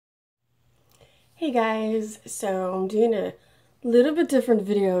Hey guys, so I'm doing a little bit different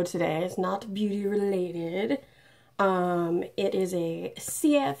video today. It's not beauty related. It is a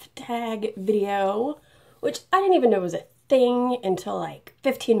CF tag video, which I didn't even know was a thing until like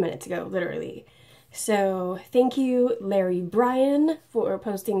 15 minutes ago, literally. So thank you, Larry Bryan, for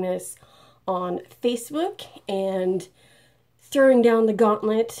posting this on Facebook and throwing down the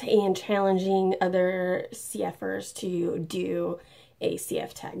gauntlet and challenging other CFers to do a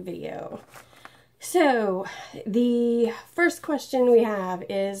CF tag video. So, the first question we have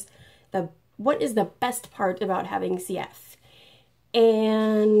is, what is the best part about having CF?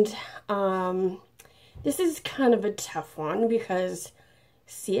 And this is kind of a tough one because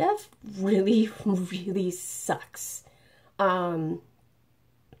CF really, really sucks. But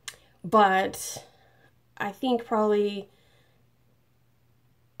I think probably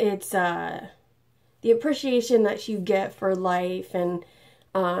it's the appreciation that you get for life and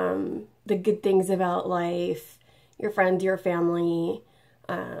the good things about life, your friends, your family,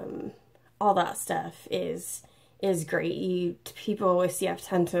 all that stuff is great. People with CF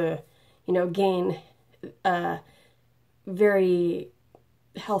tend to, gain a very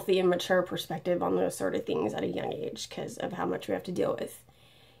healthy and mature perspective on those sort of things at a young age because of how much we have to deal with.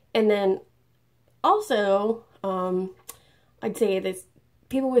 And then also, I'd say that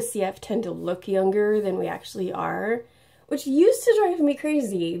people with CF tend to look younger than we actually are, which used to drive me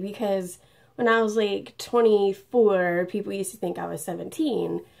crazy because when I was like 24, people used to think I was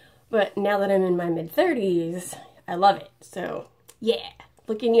 17. But now that I'm in my mid-30s, I love it. So, yeah,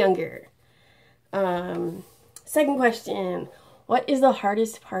 looking younger. Second question, what is the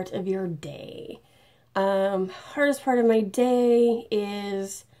hardest part of your day? Hardest part of my day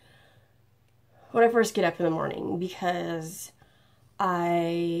is when I first get up in the morning because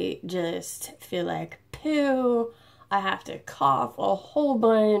I just feel like poo. I have to cough a whole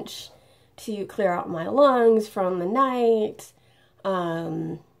bunch to clear out my lungs from the night.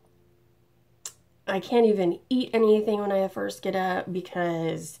 I can't even eat anything when I first get up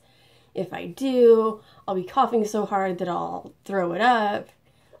because if I do, I'll be coughing so hard that I'll throw it up.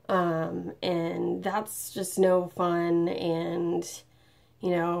 And that's just no fun. And,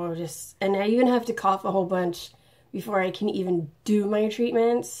 and I even have to cough a whole bunch before I can even do my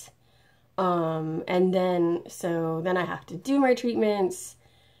treatments. And then I have to do my treatments,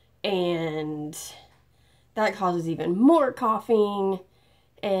 and that causes even more coughing,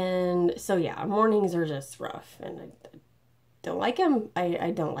 and so yeah, mornings are just rough, and I don't like them.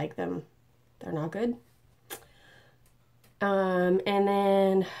 I don't like them. They're not good. And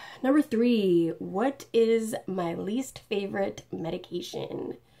then number 3, what is my least favorite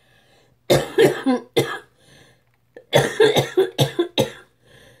medication?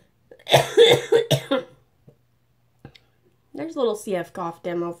 There's a little CF cough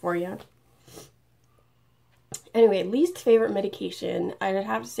demo for you. Anyway, least favorite medication, I would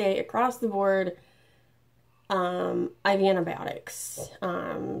have to say across the board, IV antibiotics.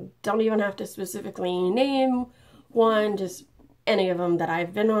 Don't even have to specifically name one, just any of them that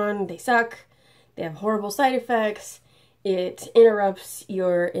I've been on. They suck. They have horrible side effects. It interrupts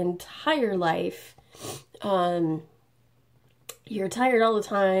your entire life. You're tired all the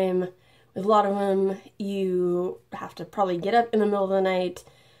time. With a lot of them, you have to probably get up in the middle of the night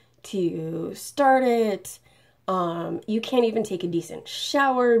to start it. You can't even take a decent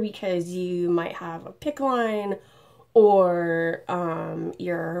shower because you might have a PICC line or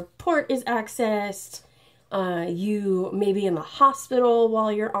your port is accessed. You may be in the hospital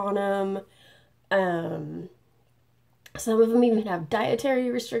while you're on them. Some of them even have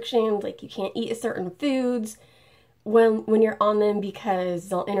dietary restrictions, like you can't eat certain foods when you're on them because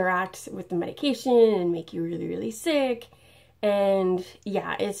they'll interact with the medication and make you really, really sick. And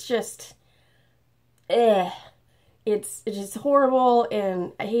yeah, it's just, it's just horrible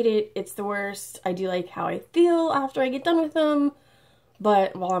and I hate it. It's the worst. I do like how I feel after I get done with them,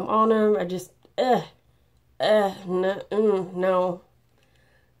 but while I'm on them, I just, no.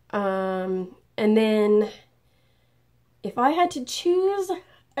 And then if I had to choose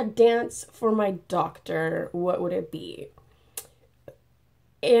a dance for my doctor, what would it be?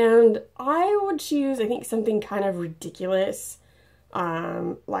 And I would choose, I think, something kind of ridiculous,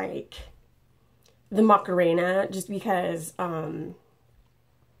 like the Macarena, just because my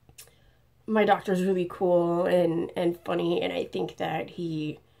doctor's really cool and funny, and I think that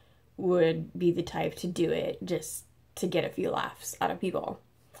he would be the type to do it just to get a few laughs out of people.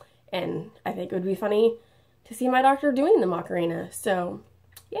 And I think it would be funny to see my doctor doing the Macarena, so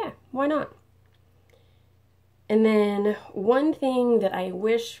yeah, why not? And then one thing that I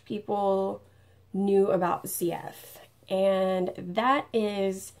wish people knew about CF, and that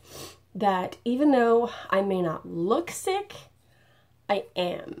is that even though I may not look sick, I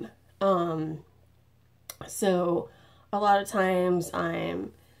am. So a lot of times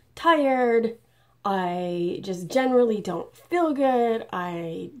I'm tired, I just generally don't feel good,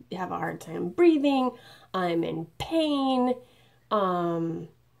 I have a hard time breathing, I'm in pain,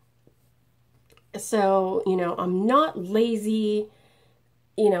 so, you know, I'm not lazy.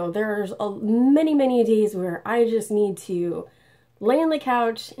 You know, there's many, many days where I just need to lay on the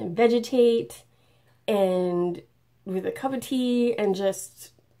couch and vegetate and with a cup of tea and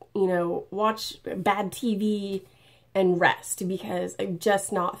just, you know, watch bad TV and rest because I'm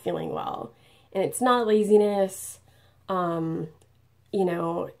just not feeling well. And it's not laziness. You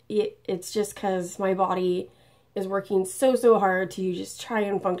know, it's just because my body is working so hard to just try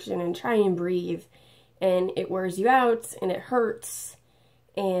and function and try and breathe, and it wears you out and it hurts.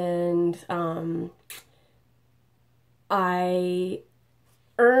 And I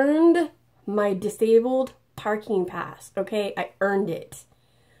earned my disabled parking pass, okay? I earned it.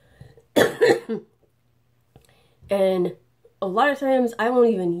 And a lot of times I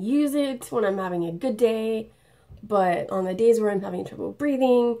won't even use it when I'm having a good day, but on the days where I'm having trouble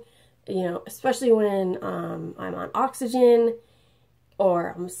breathing, you know, especially when I'm on oxygen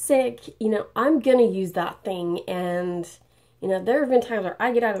or I'm sick, you know, I'm gonna use that thing. And, you know, there have been times where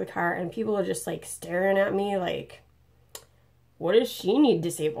I get out of the car and people are just like staring at me like, what does she need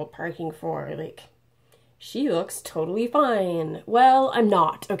disabled parking for? Like, she looks totally fine. Well, I'm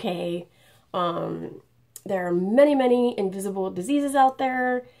not, okay? There are many invisible diseases out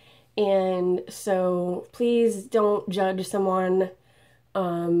there, and so please don't judge someone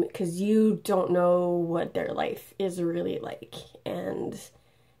because you don't know what their life is really like, and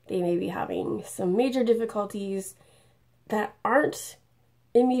they may be having some major difficulties that aren't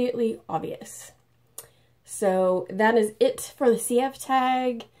immediately obvious. So that is it for the CF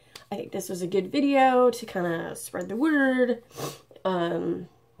tag. I think this was a good video to kind of spread the word, and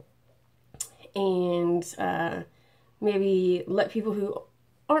maybe let people who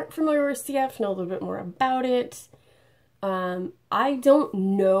aren't familiar with CF know a little bit more about it. I don't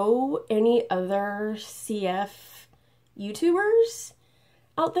know any other CF YouTubers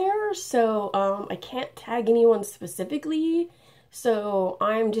out there, so I can't tag anyone specifically, so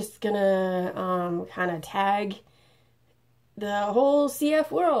I'm just gonna kind of tag the whole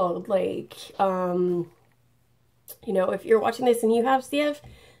CF world. Like, you know, if you're watching this and you have CF,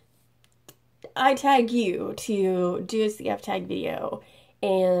 I tag you to do a CF tag video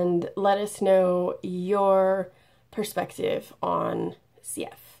and let us know your perspective on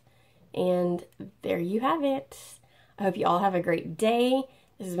CF. And there you have it. I hope you all have a great day.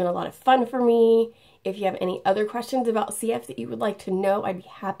 This has been a lot of fun for me. If you have any other questions about CF that you would like to know, I'd be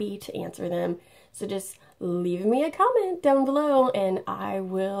happy to answer them. So just leave me a comment down below and I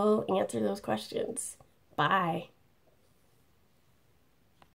will answer those questions. Bye.